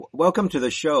welcome to the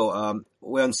show.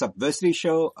 We're on Subversity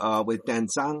Show with Dan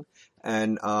Zhang,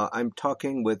 and I'm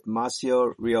talking with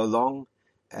Marcio Riolong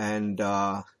and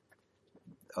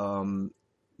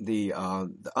the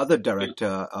other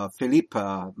director, Philippe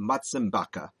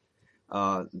Matzenbacher,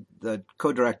 the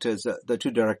co-directors, the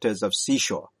two directors of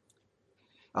Seashore.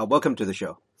 Welcome to the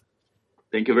show.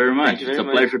 Thank you very much. It's a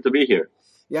pleasure to be here.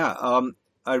 Yeah,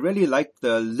 I really like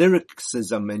the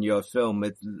lyricism in your film.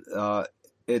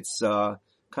 It's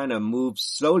kind of moves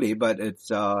slowly, but it's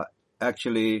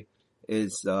actually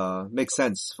is makes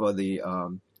sense for the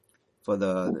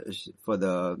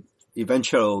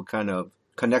eventual kind of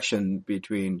connection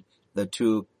between the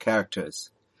two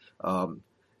characters.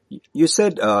 You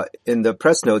said in the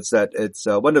press notes that it's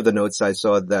one of the notes I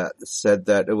saw that said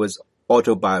that it was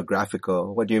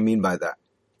autobiographical. What do you mean by that?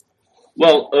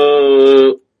 Well,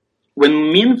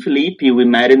 when me and Felipe, we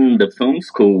met in the film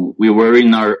school, we were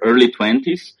in our early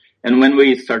 20s. And when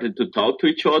we started to talk to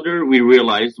each other, we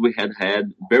realized we had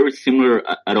very similar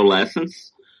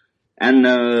adolescence. And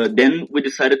then we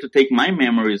decided to take my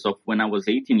memories of when I was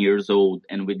 18 years old,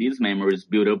 and with these memories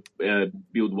build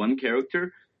one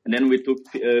character. And then we took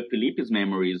Felipe's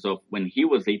memories of when he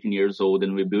was 18 years old,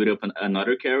 and we built up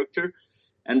another character.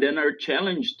 And then our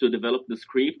challenge to develop the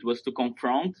script was to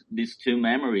confront these two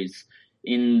memories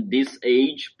in this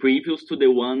age previous to the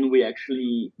one we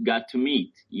actually got to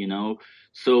meet, you know.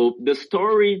 So the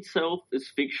story itself is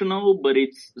fictional, but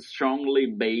it's strongly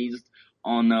based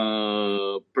on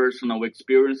personal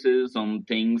experiences, on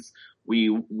things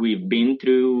we've been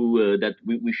through, that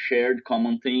we shared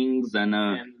common things, and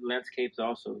landscapes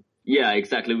also. Yeah,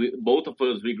 exactly. Both of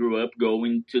us, we grew up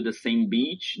going to the same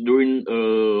beach during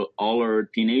all our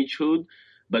teenagehood,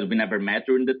 but we never met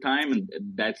during the time, and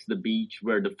that's the beach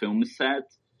where the film is set.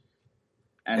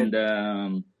 And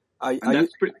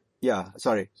that's pretty. Yeah,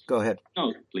 sorry. Go ahead.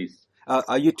 No, please.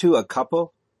 Are you two a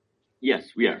couple?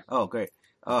 Yes, we are. Oh, great.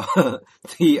 I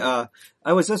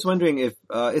was just wondering if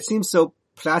it seems so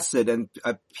placid and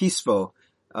peaceful.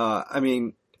 I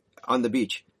mean, on the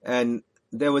beach, and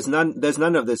there's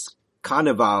none of this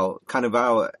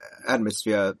carnival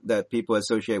atmosphere that people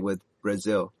associate with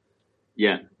Brazil.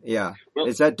 Yeah. Yeah. Well,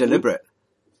 is that deliberate?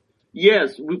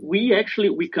 Yes,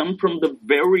 we come from the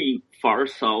very far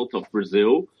south of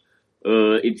Brazil.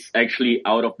 It's actually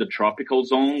out of the tropical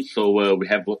zone, so we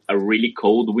have a really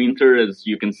cold winter, as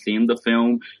you can see in the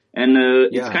film, and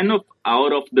it's kind of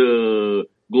out of the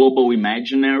global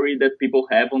imaginary that people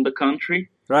have on the country.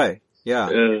 Right. Yeah.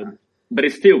 But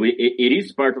it's still, it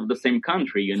is part of the same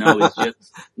country, you know. It's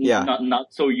just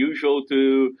not so usual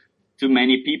to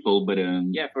many people, but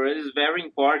for us it's very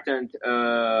important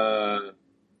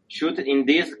shoot in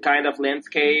this kind of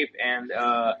landscape and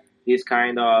this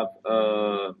kind of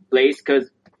place, because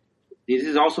this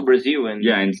is also Brazil, and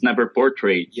and it's never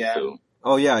portrayed. Yeah. So.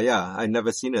 Oh yeah. I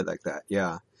never seen it like that.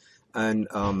 Yeah. And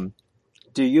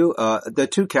do you the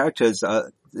two characters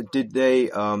did they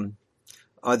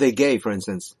are they gay, for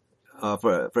instance?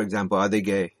 For example, are they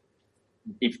gay?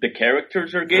 If the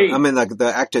characters are gay? I mean, like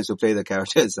the actors who play the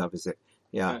characters, obviously.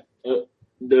 Yeah.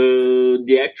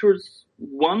 The actors,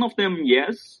 one of them,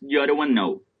 yes, the other one,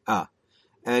 no.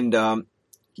 And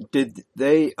did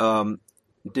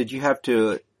you have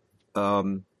to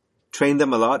train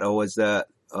them a lot, or was that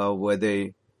were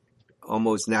they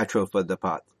almost natural for the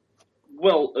part?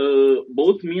 Well,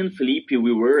 both me and Felipe,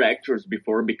 we were actors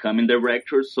before becoming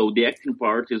directors, so the acting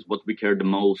part is what we care the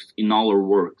most in all our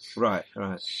works. Right.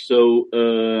 So,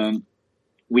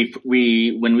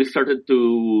 when we started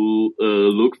to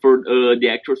look for the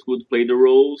actors who would play the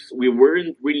roles, we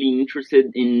weren't really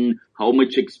interested in how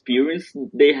much experience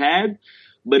they had,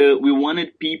 but we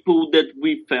wanted people that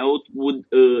we felt would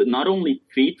not only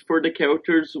fit for the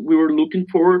characters we were looking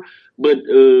for, but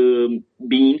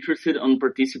be interested on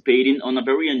participating on a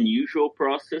very unusual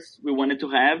process we wanted to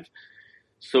have.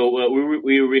 So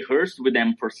we rehearsed with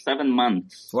them for 7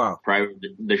 months prior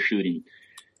to the shooting.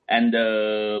 And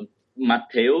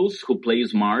Mateus, who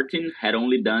plays Martin, had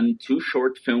only done 2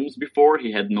 short films before.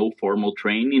 He had no formal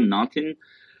training, nothing.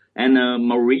 And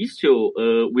Mauricio,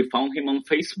 we found him on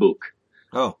Facebook.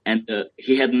 Oh. And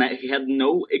he had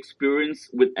no experience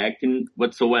with acting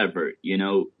whatsoever, you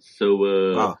know.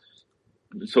 So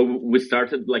so we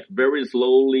started like very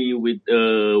slowly with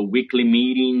weekly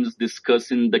meetings,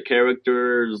 discussing the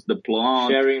characters, the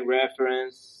plot, sharing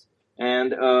reference,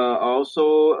 and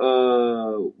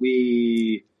also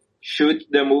we shoot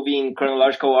the movie in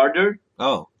chronological order.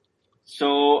 Oh.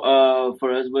 So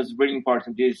for us it was really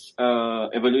important, this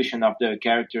evolution of the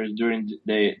characters during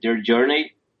their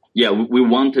journey. yeah, we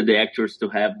wanted the actors to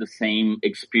have the same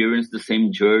experience, the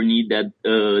same journey that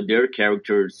their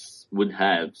characters would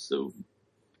have. So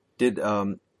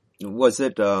Was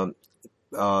it a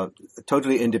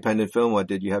totally independent film, or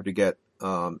did you have to get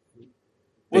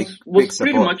big was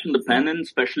pretty support? much independent,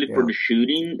 especially for Yeah. the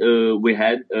shooting. We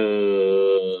had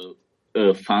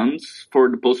funds for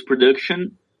the post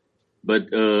production, but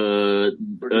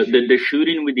the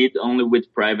shooting we did only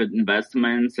with private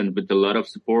investments and with a lot of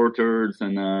supporters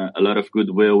and a lot of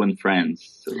goodwill and friends.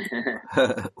 So,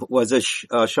 Was it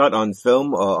shot on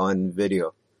film or on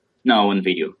video? no, on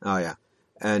video. Oh yeah.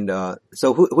 And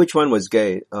so which one was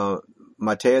gay?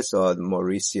 Mateus or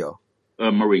Mauricio?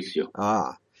 Mauricio.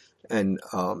 Ah. And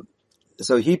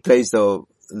so he plays the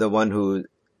one who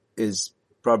is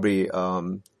probably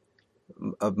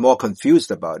more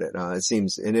confused about it. It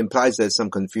seems it implies there's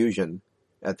some confusion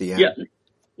at the end. Yeah.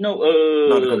 No,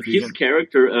 Not confusion. his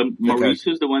character,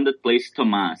 Mauricio is the one that plays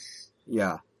Tomas.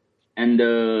 Yeah. And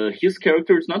his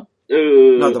character is not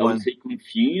the I would one. say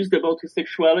confused about his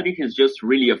sexuality. He's just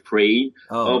really afraid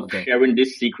Oh, of okay. sharing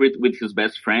this secret with his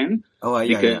best friend. Oh, yeah,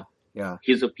 because yeah.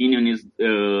 his opinion is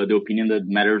the opinion that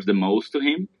matters the most to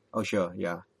him. Oh, sure.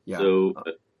 Yeah. Yeah. So,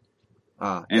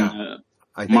 yeah.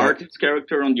 I think Martin's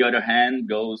character, on the other hand,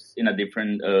 goes in a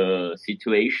different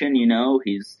situation. You know,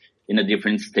 he's in a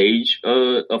different stage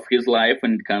of his life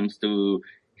when it comes to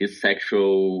his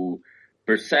sexual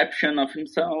perception of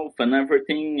himself and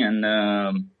everything. And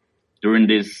during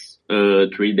these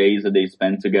 3 days that they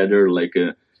spend together, like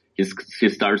he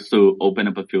starts to open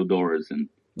up a few doors, and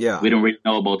yeah. we don't really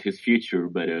know about his future,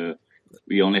 but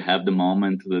we only have the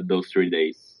moment, those 3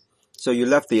 days. So you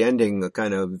left the ending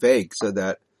kind of vague so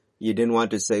that you didn't want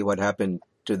to say what happened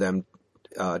to them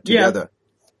together.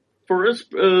 For us,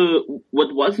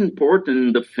 what was important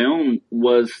in the film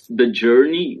was the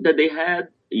journey that they had,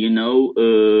 you know,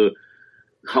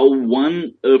 how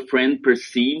one friend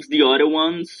perceives the other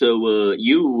one. So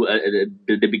you,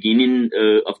 at the beginning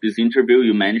of this interview,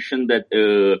 you mentioned that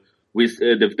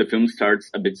the film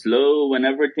starts a bit slow and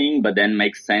everything, but then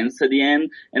makes sense at the end.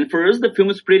 And for us, the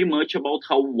film is pretty much about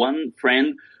how one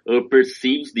friend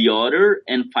perceives the other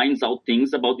and finds out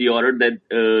things about the other that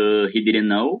he didn't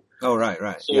know. Oh,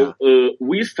 right. So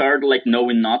we start like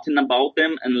knowing nothing about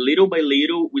them, and little by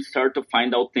little we start to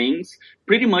find out things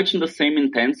pretty much in the same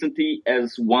intensity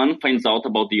as one finds out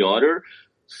about the other.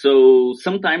 So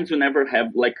sometimes you never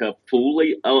have like a full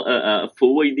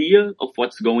idea of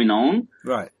what's going on,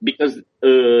 right? Because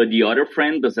the other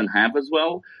friend doesn't have as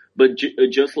well. But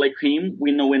just like him,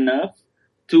 we know enough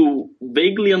to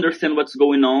vaguely understand what's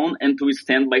going on and to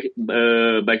stand by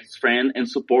his friend and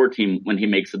support him when he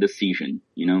makes a decision,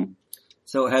 you know.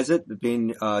 So has it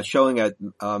been showing at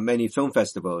many film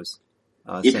festivals?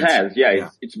 It has, yeah.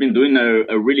 It's been doing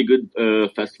a really good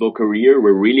festival career.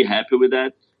 We're really happy with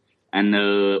that. And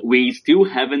we still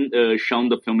haven't shown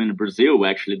the film in Brazil,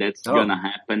 actually. That's gonna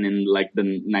happen in like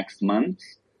the next month.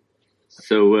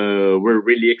 So we're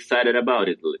really excited about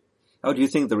it. How do you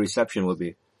think the reception will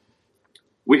be?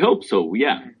 We hope so.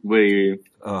 Yeah, we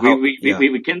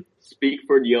can't speak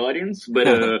for the audience, but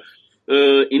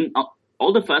in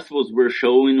all the festivals we're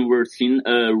showing, we're seeing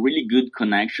a really good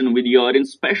connection with the audience,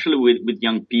 especially with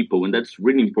young people, and that's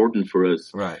really important for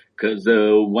us. Right. Because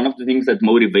one of the things that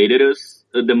motivated us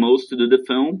the most to do the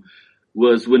film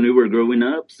was when we were growing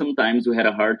up. Sometimes we had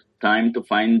a hard time to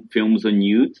find films on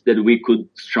youth that we could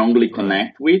strongly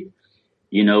connect with.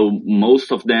 You know,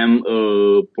 most of them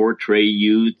portray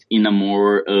youth in a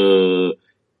more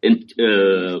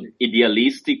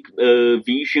idealistic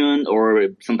vision, or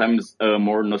sometimes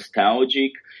more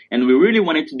nostalgic. And we really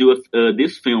wanted to do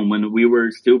this film when we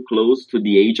were still close to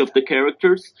the age of the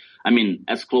characters. I mean,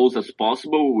 as close as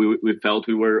possible. We felt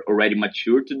we were already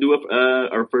mature to do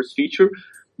our first feature,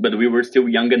 but we were still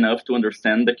young enough to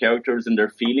understand the characters and their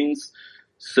feelings.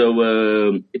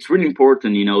 So it's really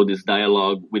important, you know, this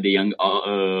dialogue with the young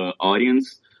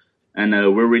audience, and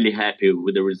we're really happy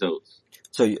with the results.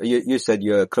 So you said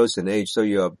you're close in age. So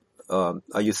you're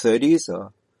are you 30s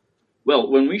or? Well,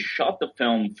 when we shot the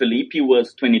film, Felipe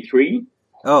was 23,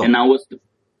 and I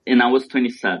was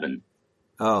 27.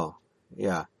 Oh,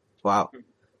 yeah! Wow.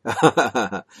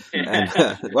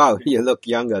 And wow, you look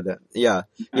younger than you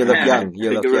look young.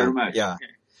 You look young. Very much. Yeah.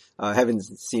 I haven't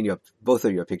seen both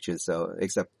of your pictures, so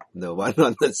except the one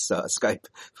on this Skype.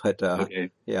 But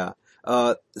okay. Yeah.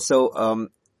 So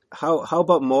how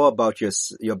about more about your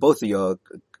both of your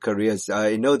careers?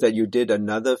 I know that you did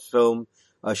another film,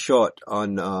 a short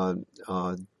on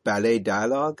ballet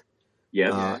dialogue.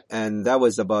 Yeah. And that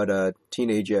was about a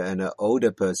teenager and an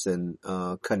older person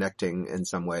connecting in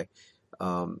some way.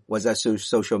 Was that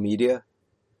social media?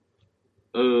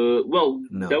 Well,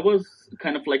 No. that was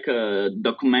kind of like a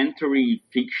documentary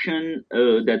fiction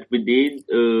that we did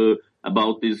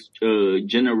about this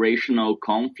generational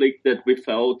conflict that we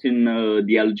felt in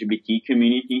the LGBT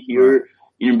community here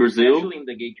in Brazil. Especially in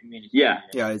the gay community. Yeah,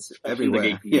 Yeah, it's especially in the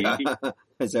everywhere. gay community. Yeah,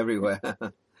 it's everywhere.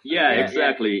 Yeah, Yeah.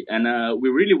 exactly. And we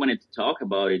really wanted to talk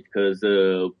about it because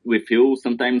we feel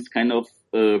sometimes kind of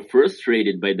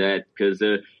frustrated by that because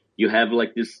you have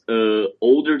like this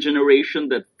older generation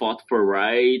that fought for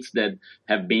rights, that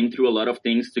have been through a lot of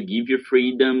things to give you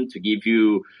freedom, to give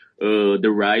you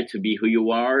the right to be who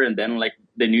you are. And then like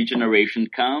the new generation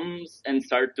comes and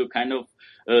start to kind of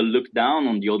look down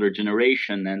on the older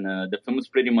generation. And the film is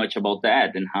pretty much about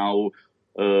that and how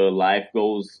life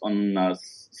goes on a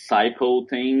cycle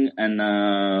thing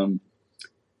and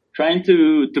trying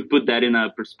to put that in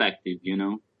a perspective, you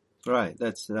know? Right.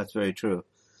 That's very true.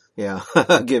 Yeah.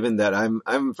 Given that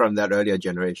I'm from that earlier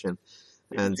generation.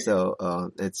 And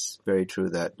so, it's very true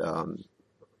that,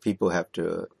 people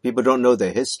don't know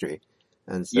their history.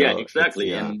 And so. Yeah, exactly.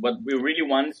 Yeah. And what we really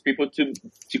want is people to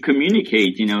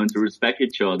communicate, you know, and to respect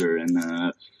each other.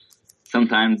 And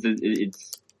sometimes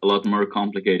it's a lot more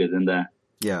complicated than that.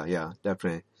 Yeah,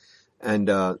 definitely. And,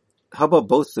 how about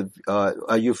both of,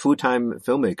 are you full-time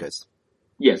filmmakers?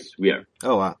 Yes, we are.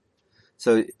 Oh, wow.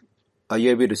 So are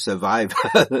you able to survive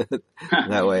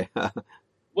that way?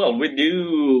 Well,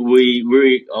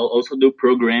 we also do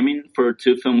programming for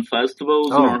 2 film festivals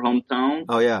in our hometown.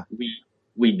 Oh, yeah. We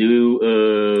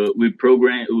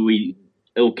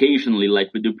occasionally, like,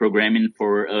 we do programming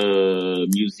for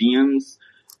museums,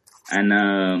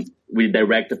 and we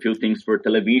direct a few things for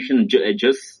television.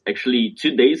 Just actually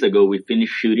 2 days ago, we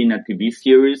finished shooting a TV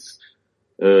series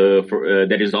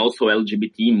that is also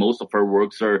LGBT. Most of our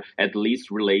works are at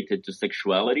least related to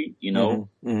sexuality, you know.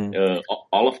 Mm-hmm.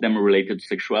 All of them are related to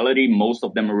sexuality. Most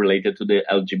of them are related to the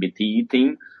LGBT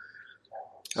thing.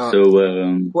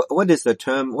 What is the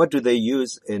term? What do they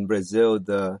use in Brazil?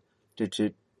 I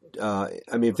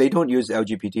mean, if they don't use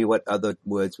LGBT, what other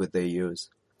words would they use?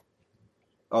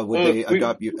 Or would they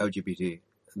adopt LGBT?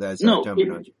 That's no,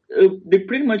 terminology. They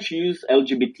pretty much use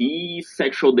LGBT,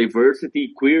 sexual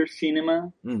diversity, queer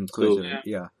cinema.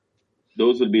 Yeah.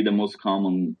 Those would be the most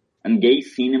common, and gay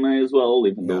cinema as well.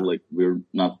 Even though like we're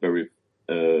not very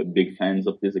big fans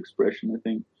of this expression, I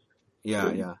think.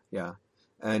 Yeah.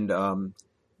 And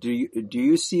do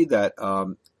you see that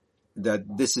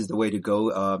that this is the way to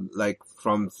go? Like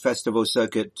from festival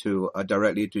circuit to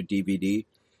directly to DVD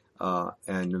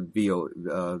and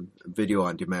video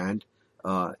on demand.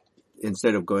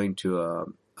 Instead of going to a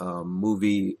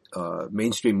movie,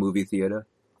 mainstream movie theater?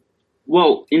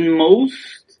 Well, in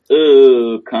most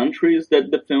countries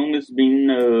that the film has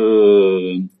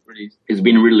been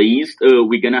released,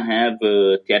 we're gonna have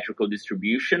theatrical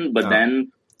distribution, but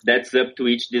then that's up to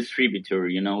each distributor,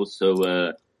 you know.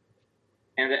 So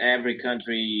and every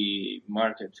country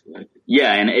market.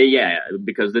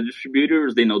 Because the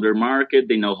distributors, they know their market,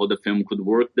 they know how the film could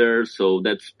work there, so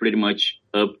that's pretty much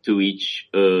up to each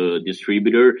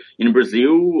distributor. In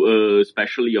Brazil,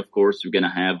 especially, of course, you're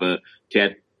gonna have a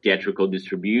theatrical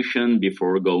distribution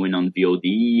before going on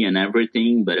VOD and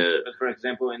everything, but for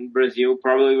example, in Brazil,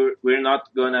 probably we're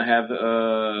not gonna have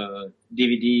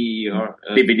DVD or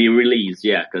DVD release,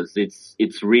 because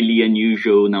it's really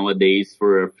unusual nowadays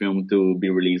for a film to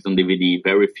be released on DVD.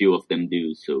 Very few of them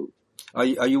do. So, are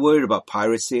you worried about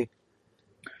piracy?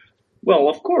 Well,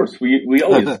 of course, we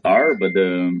always are, but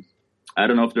I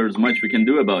don't know if there's much we can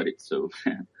do about it. So,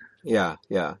 yeah.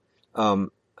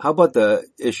 How about the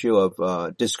issue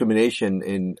of discrimination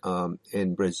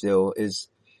in Brazil?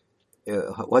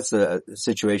 What's the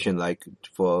situation like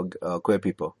for queer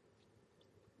people?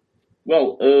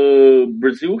 Well,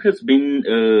 Brazil has been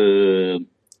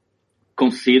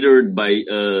considered by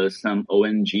some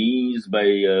ONGs,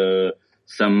 by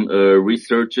some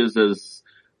researchers, as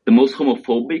the most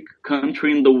homophobic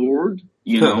country in the world.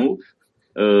 You know.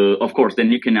 Of course, then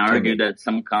you can argue that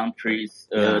some countries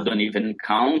don't even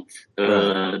count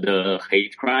the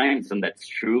hate crimes, and that's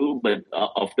true. But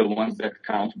of the ones that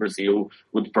count, Brazil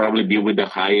would probably be with the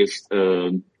highest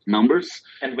numbers.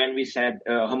 And when we said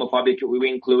homophobic, we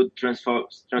include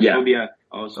transphobia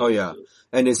also. Oh yeah,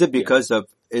 and is it because of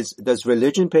does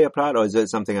religion play a part, or is it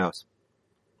something else,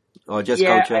 or just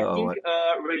culture, I or think, what?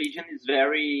 Religion is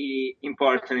very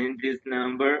important in this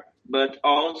number, but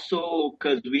also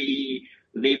because we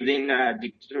lived in a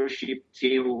dictatorship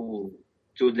till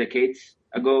 2 decades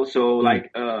ago. So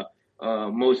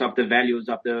most of the values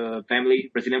of the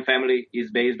Brazilian family is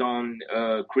based on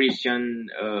Christian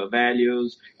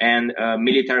values and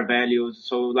military values.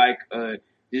 So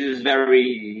this is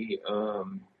very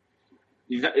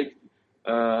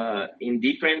in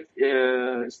different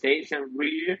states and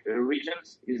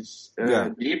regions is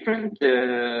different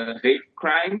hate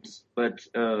crimes, but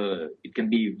it can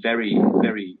be very,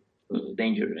 very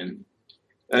dangerous.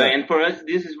 And for us,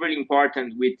 this is really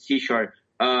important with Seashore.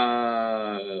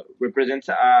 Represents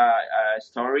a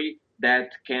story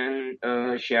that can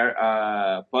share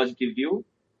a positive view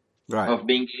of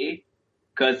being gay.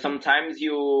 Because sometimes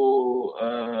you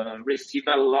receive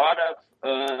a lot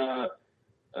of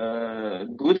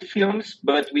good films,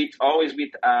 but always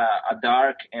with a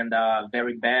dark and a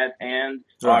very bad end,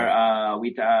 or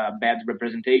with bad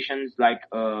representations. Like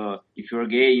if you're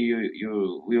gay,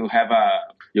 you will have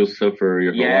you'll suffer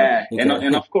your whole life.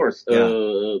 And of course,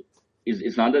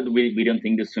 it's not that we don't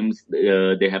think the films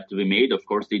they have to be made. Of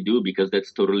course they do, because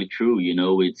that's totally true. You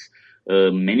know, it's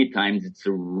many times it's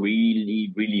a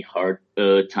really, really hard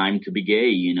time to be gay,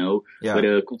 you know.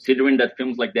 But considering that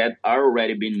films like that are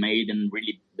already being made and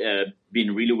really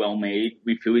been really well made,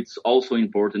 we feel it's also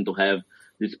important to have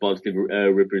these positive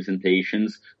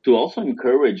representations to also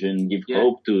encourage and give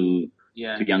hope to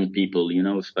young people, you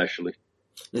know, especially.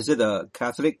 Is it a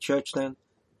Catholic church then?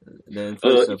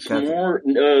 It's more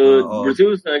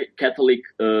Brazil is a Catholic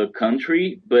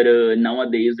country, but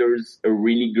nowadays there's a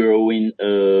really growing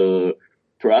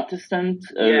Protestant.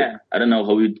 I don't know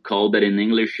how you'd call that in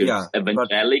English. It's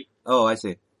evangelic. Oh, I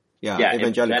see.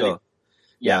 Evangelical.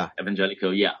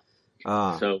 Evangelical.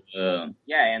 So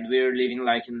and we're living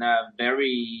like in a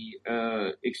very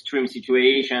extreme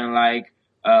situation. Like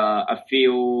a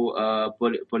few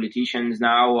politicians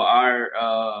now are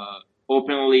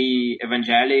openly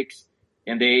evangelics,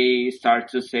 and they start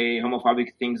to say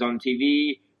homophobic things on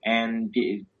TV, and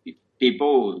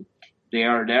people, they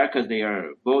are there because they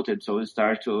are voted. So it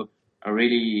starts to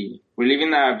we live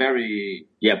in a very...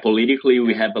 politically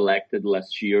we have elected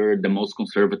last year the most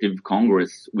conservative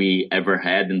Congress we ever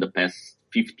had in the past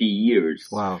 50 years.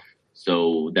 Wow.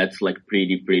 So that's like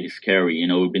pretty scary. You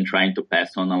know, we've been trying to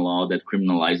pass on a law that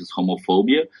criminalizes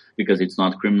homophobia because it's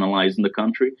not criminalized in the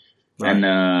country. And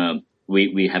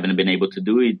we haven't been able to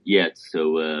do it yet.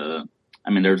 So, I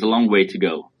mean, there's a long way to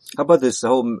go. How about this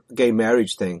whole gay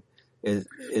marriage thing? Is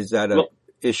that an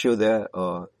issue there,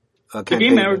 or a the gay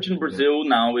marriage in Brazil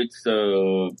now? It's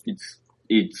done.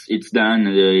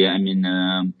 I mean,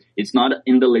 it's not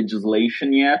in the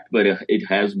legislation yet, but it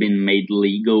has been made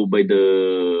legal by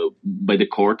the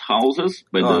courthouses,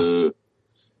 by the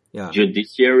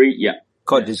judiciary.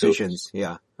 Court decisions.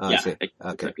 I see.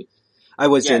 Exactly.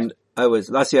 Last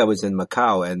year I was in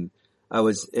Macau, and I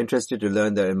was interested to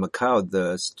learn that in Macau,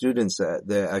 the students,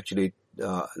 they actually,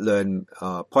 learn,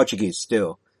 Portuguese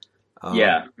still.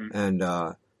 And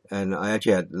I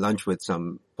actually had lunch with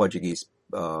some Portuguese,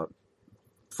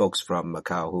 folks from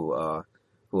Macau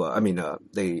who are,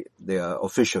 they are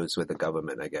officials with the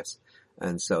government, I guess.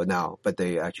 And so now, but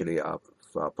they actually are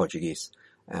Portuguese.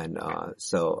 And,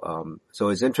 so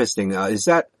it's interesting. Is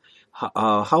that,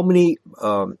 how many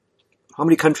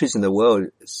countries in the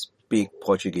world speak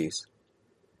Portuguese?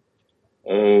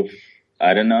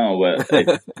 I don't know. I think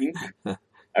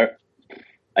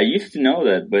I used to know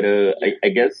that, but I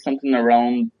guess something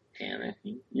around 10. I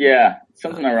think. Yeah,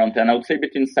 something around 10. I would say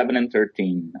between 7 and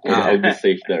 13. I would be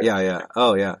safe there.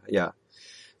 Oh, yeah.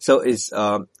 So is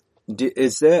there?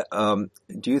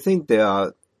 Do you think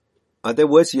are there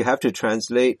words you have to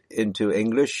translate into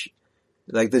English,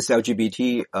 like this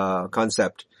LGBT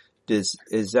concept? Is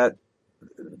that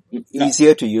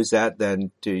easier to use that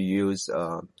than to use,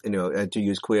 to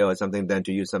use queer or something than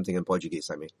to use something in Portuguese?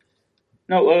 I mean,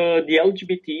 no, the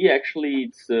LGBT actually,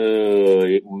 it's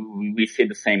we say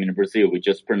the same in Brazil. We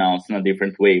just pronounce in a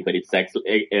different way, but it's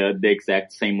actually the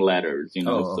exact same letters, you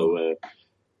know. So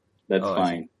that's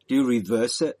fine. Do you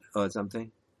reverse it or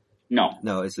something? No,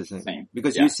 it's the same.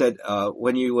 Because you said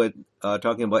when you were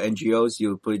talking about NGOs,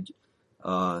 you put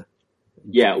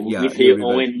we say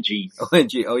ONGs.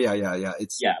 ONG. Oh, yeah.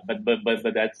 It's but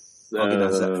that's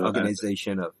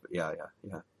organization of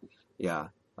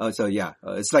Oh, so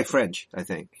it's like French, I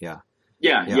think.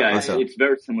 It's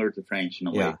very similar to French in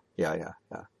a way. Yeah.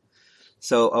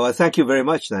 So, thank you very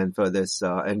much then for this,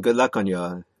 and good luck on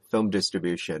your film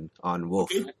distribution on Wolf.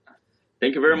 Okay.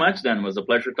 Thank you very much, Dan. It was a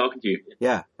pleasure talking to you.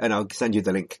 Yeah, and I'll send you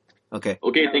the link. Okay.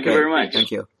 Okay, thank you very much.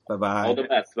 Thank you. Bye-bye. All the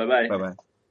best. Bye-bye. Bye-bye.